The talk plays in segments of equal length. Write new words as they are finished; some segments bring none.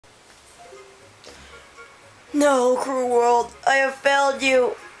No, cruel world, I have failed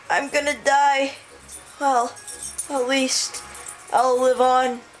you. I'm gonna die. Well, at least I'll live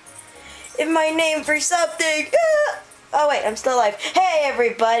on in my name for something. Oh wait, I'm still alive. Hey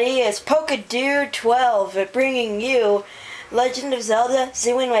everybody, it's Polkadude12 bringing you Legend of Zelda: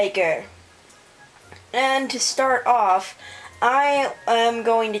 The Wind Waker. And to start off, I am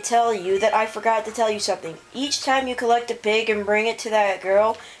going to tell you that I forgot to tell you something. Each time you collect a pig and bring it to that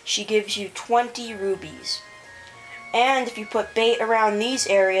girl, she gives you 20 rubies. And if you put bait around these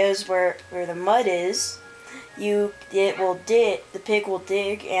areas where the mud is, the pig will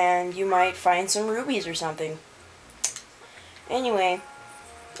dig and you might find some rubies or something. Anyway,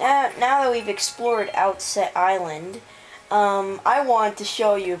 now that we've explored Outset Island, I want to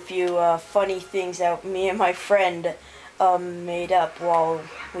show you a few funny things that me and my friend made up while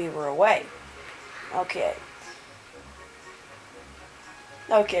we were away. Okay,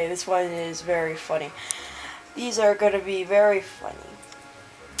 this one is very funny. These are going to be very funny.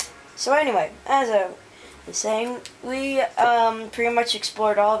 So anyway, as I was saying, we pretty much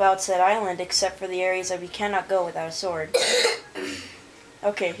explored all of Outset Island except for the areas that we cannot go without a sword.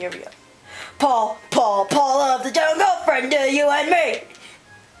 Okay, here we go. Paul of the jungle, friend to you and me!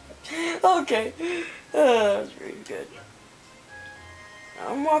 Okay, that was pretty good.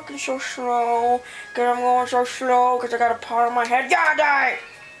 I'm walking so slow, cause I'm going so slow, cause I got a part on my head. Yeah, die!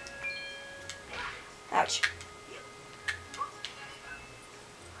 Ouch.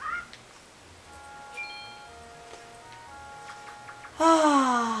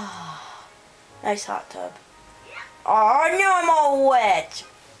 Ah, nice hot tub. Oh, now I'm all wet.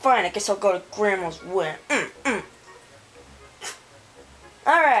 Fine, I guess I'll go to Grandma's wet.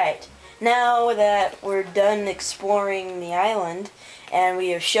 Alright, now that we're done exploring the island, and we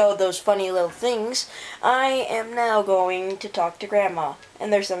have showed those funny little things, I am now going to talk to Grandma.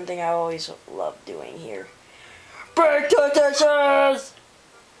 And there's something I always love doing here. Break the dishes!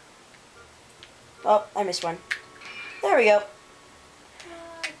 Oh, I missed one. There we go.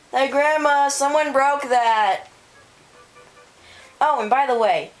 Hey Grandma, someone broke that. Oh, and by the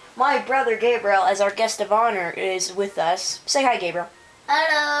way, my brother Gabriel, as our guest of honor, is with us. Say hi, Gabriel.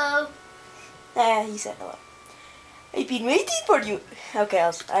 Hello. He said hello. I've been waiting for you. Okay,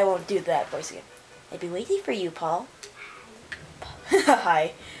 I won't do that voice again. I've been waiting for you, Paul.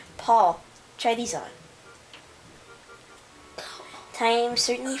 Hi. Paul, try these on. Time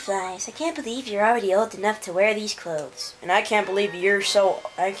certainly flies. I can't believe you're already old enough to wear these clothes. And I can't believe you're still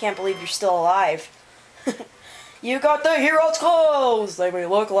alive. You got the hero's clothes! They may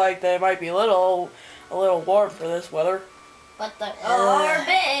look like they might be a little warm for this weather. But they are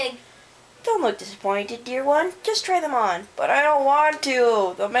big. Don't look disappointed, dear one. Just try them on. But I don't want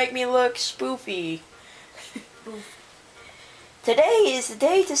to. They'll make me look spoofy. Today is the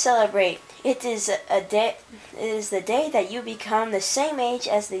day to celebrate. It is the day that you become the same age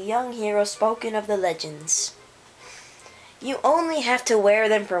as the young hero spoken of the legends. You only have to wear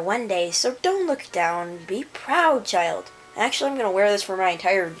them for one day, so don't look down. Be proud, child. Actually, I'm going to wear this for my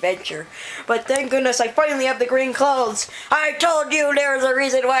entire adventure. But thank goodness I finally have the green clothes. I told you there was a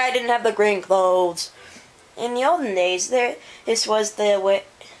reason why I didn't have the green clothes. In the olden days, this was the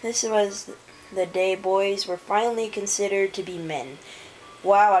day boys were finally considered to be men.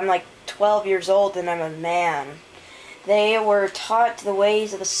 Wow, I'm like 12 years old and I'm a man. They were taught the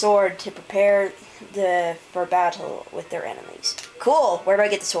ways of the sword to prepare for battle with their enemies. Cool! Where do I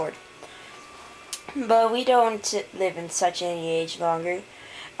get the sword? But we don't live in such any age longer.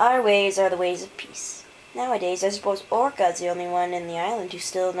 Our ways are the ways of peace. Nowadays, I suppose Orca's the only one in the island who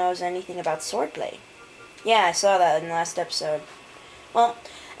still knows anything about swordplay. Yeah, I saw that in the last episode. Well,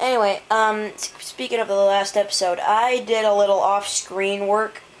 anyway, speaking of the last episode, I did a little off-screen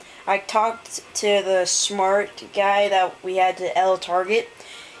work. I talked to the smart guy that we had to target.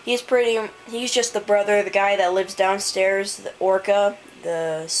 He's just the brother of the guy that lives downstairs, the Orca,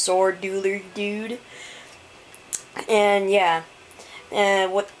 the sword dueler dude. And yeah,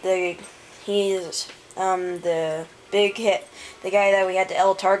 the big hit, the guy that we had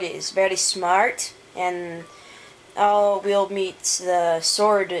to target is very smart, and we'll meet the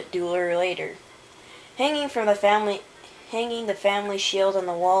sword dueler later. Hanging the family shield on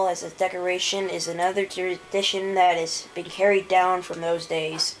the wall as a decoration is another tradition that has been carried down from those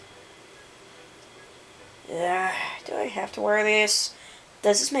days. Do I have to wear this?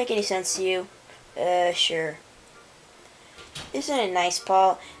 Does this make any sense to you? Sure. Isn't it nice,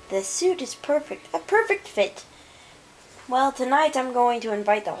 Paul? The suit is perfect. A perfect fit. Well, tonight I'm going to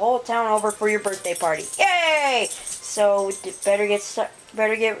invite the whole town over for your birthday party. Yay! So, better get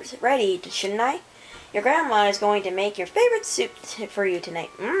ready, shouldn't I? Your grandma is going to make your favorite soup for you tonight.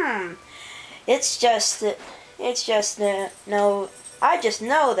 It's just It's just no. I just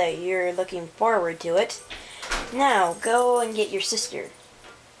know that you're looking forward to it. Now go and get your sister.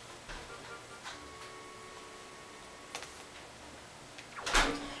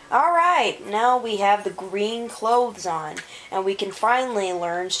 Alright, now we have the green clothes on, and we can finally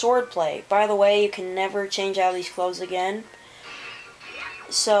learn swordplay. By the way, you can never change out of these clothes again.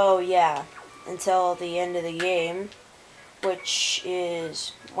 So, yeah, until the end of the game, which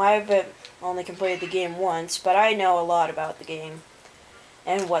is, well, I've only completed the game once, but I know a lot about the game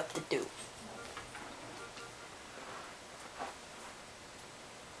and what to do.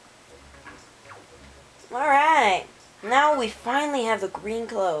 Alright. Now we finally have the green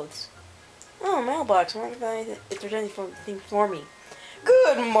clothes. Oh, mailbox. I wonder if there's anything for me.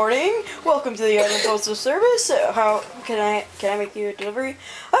 Good morning. Welcome to the Island Postal Service. How can I make you a delivery?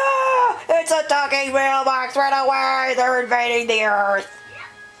 Ah! It's a talking mailbox. Run away! They're invading the Earth.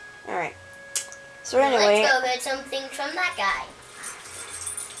 All right. So anyway, let's go get something from that guy.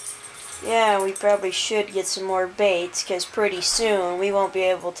 Yeah, we probably should get some more baits because pretty soon we won't be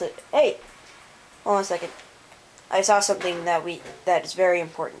able to. Hey, hold on a second. I saw something that is very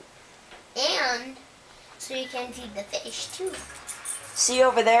important. And so you can feed the fish too. See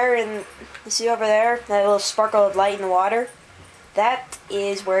over there, that little sparkle of light in the water? That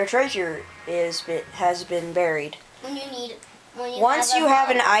is where treasure has been buried. Once you have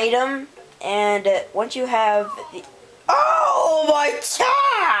an item, and once you have the... Oh my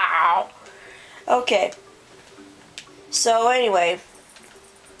cow! Okay. So anyway.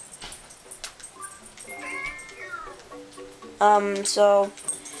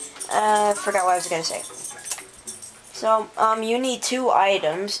 Forgot what I was gonna say. So, you need two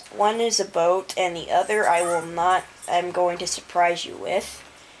items. One is a boat, and the other I'm going to surprise you with.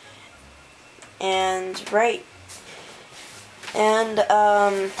 And,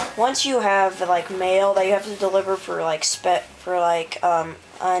 once you have, like, mail that you have to deliver for, like,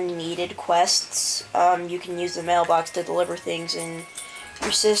 unneeded quests, you can use the mailbox to deliver things, and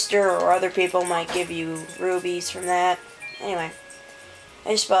your sister or other people might give you rubies from that. Anyway.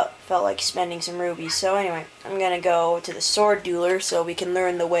 I just felt like spending some rubies. So anyway, I'm going to go to the sword dealer so we can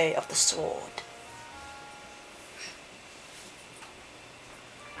learn the way of the sword.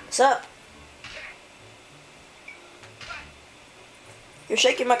 What's up? You're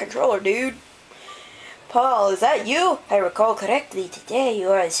shaking my controller, dude. Paul, is that you? I recall correctly, today you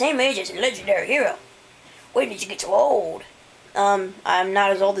are the same age as a legendary hero. When did you get so old? I'm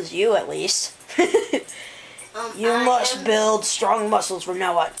not as old as you, at least. You must build strong muscles from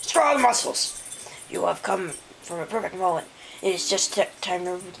now on. Strong muscles! You have come from a perfect moment. It is just time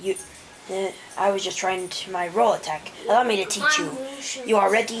to... I was just trying to my roll attack. Allow me to teach you. You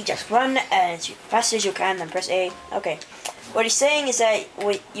are ready, just run as fast as you can, then press A. Okay. What he's saying is that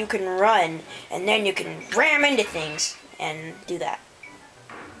you can run, and then you can ram into things, and do that.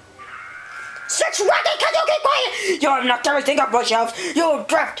 6 ready, can you keep quiet? You have knocked everything off my shelf. You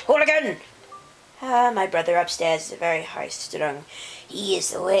draft hooligan! My brother upstairs is very high-strung. He is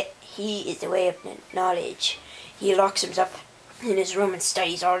the way of knowledge. He locks himself in his room and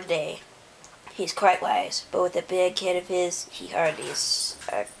studies all day. He's quite wise, but with a big head of his, he hardly is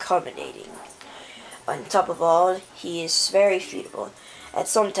accommodating. On top of all, he is very feeble, and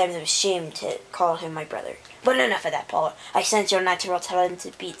sometimes I'm ashamed to call him my brother. But enough of that, Paul. I sense your natural talent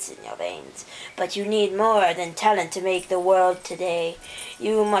beats in your veins. But you need more than talent to make the world today.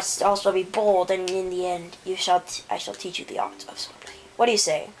 You must also be bold, and in the end, I shall teach you the art of swordplay. What do you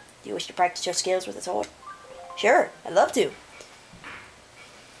say? Do you wish to practice your skills with a sword? Sure, I'd love to.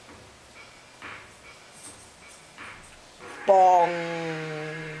 Bong.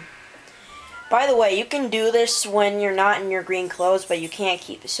 By the way, you can do this when you're not in your green clothes, but you can't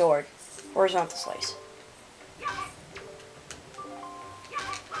keep the sword. Horizontal slice.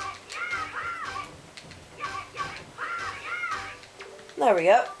 There we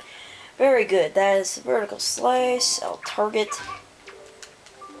go. Very good. That is the vertical slice. I'll target.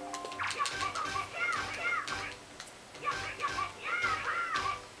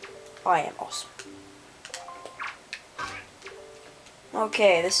 I am awesome.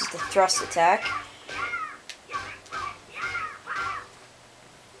 Okay, this is the thrust attack.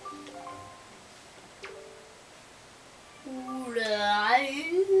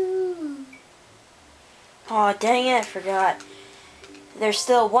 Oh, dang it, I forgot. There's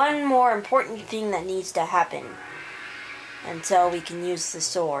still one more important thing that needs to happen until we can use the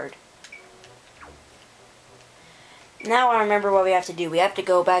sword. Now I remember what we have to do. We have to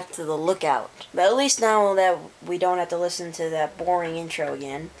go back to the lookout. But at least now that we don't have to listen to that boring intro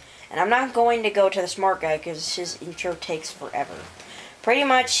again. And I'm not going to go to the smart guy because his intro takes forever. Pretty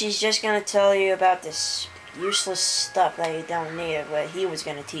much he's just going to tell you about this useless stuff that you don't need of what he was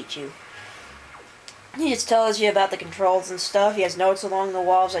gonna teach you. He just tells you about the controls and stuff. He has notes along the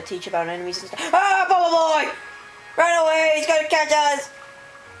walls that teach about enemies and stuff. Ah, Bubble Boy! Run away! He's gonna catch us!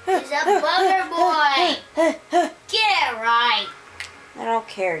 He's a bugger boy! Get it right! I don't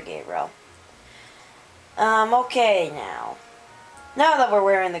care, Gabriel. Okay now. Now that we're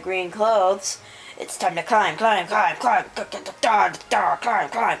wearing the green clothes, it's time to climb, climb, climb, climb, climb, climb, climb, climb, climb,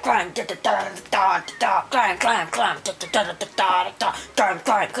 climb, climb, climb, climb,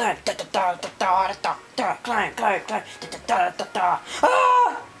 climb.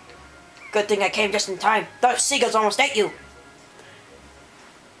 Ah! Good thing I came just in time. Those seagulls almost ate you.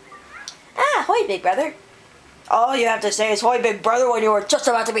 Ah, hoy, big brother. All you have to say is hoy, big brother, when you were just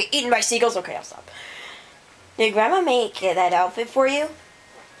about to be eaten by seagulls. Okay, I'll stop. Did Grandma make that outfit for you?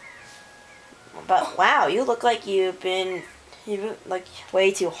 But wow, you look like you've been like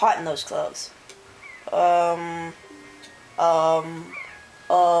way too hot in those clothes.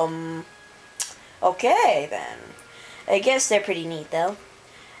 Okay then. I guess they're pretty neat though.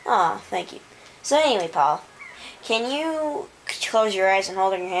 Aw, thank you. So anyway, Paul, can you close your eyes and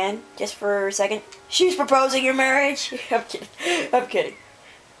hold in your hand just for a second? She's proposing your marriage. I'm kidding. I'm kidding.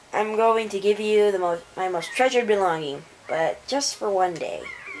 I'm going to give you my most treasured belonging, but just for one day.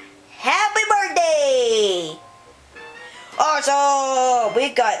 Happy birthday! Also, we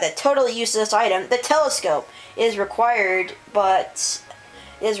got the totally useless item. The telescope is required, but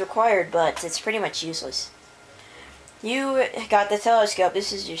it's pretty much useless. You got the telescope.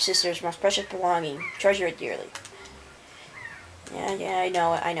 This is your sister's most precious belonging. Treasure it dearly. Yeah, I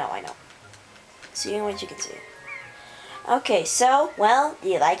know. See what you can see. Okay, so, well, do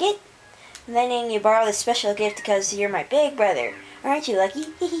you like it? And then you borrow this special gift because you're my big brother. Aren't you lucky?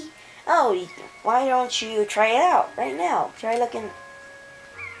 Oh, why don't you try it out right now? Try looking.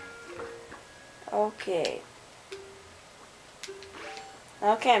 Okay.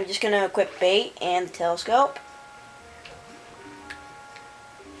 Okay, I'm just gonna equip bait and the telescope.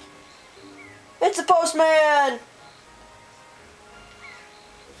 It's the postman!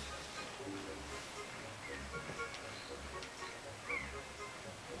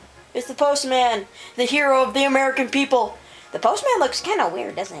 It's the postman, the hero of the American people. The postman looks kind of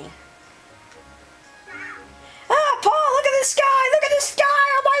weird, doesn't he? Ah, Paul, look at the sky! Look at the sky!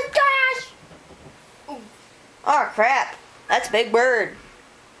 Oh my gosh! Oh crap, that's Big Bird.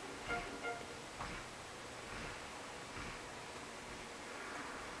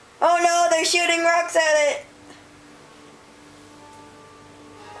 Oh no, they're shooting rocks at it.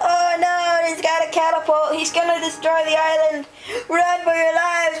 Oh no, he's got a catapult. He's gonna destroy the island. Run for your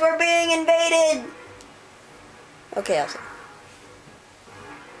lives, we're being invaded. Okay, Elsa.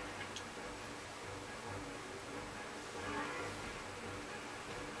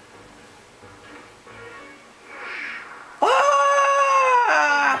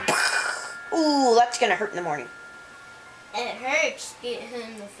 Ah! Ooh, that's gonna hurt in the morning. It hurts to get hit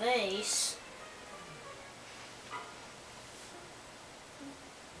in the face.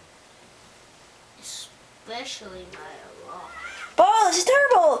 Especially my alarm. Paul, this is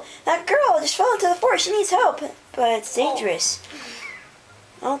terrible. That girl just fell into the forest. She needs help, but it's dangerous.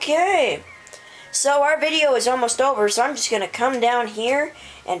 Okay. So our video is almost over, so I'm just gonna come down here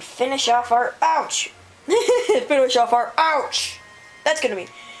and finish off our ouch. Finish off our ouch. That's gonna be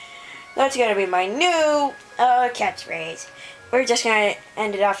my new catchphrase. We're just gonna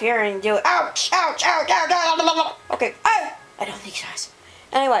end it off here and do ouch, ouch, ouch, ouch, ouch. Okay. I don't think so.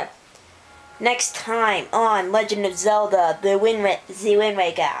 Anyway, next time on Legend of Zelda: The Wind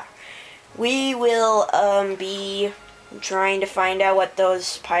Waker, we will be trying to find out what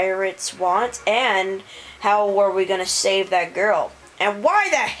those pirates want and how were we gonna save that girl. And why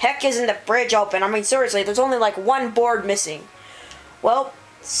the heck isn't the bridge open? I mean, seriously, there's only like one board missing. Well,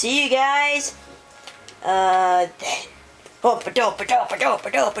 see you guys then. Oh, ba-dope, ba-dope, ba-dope,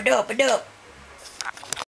 ba-dope, ba-dope, ba-dope.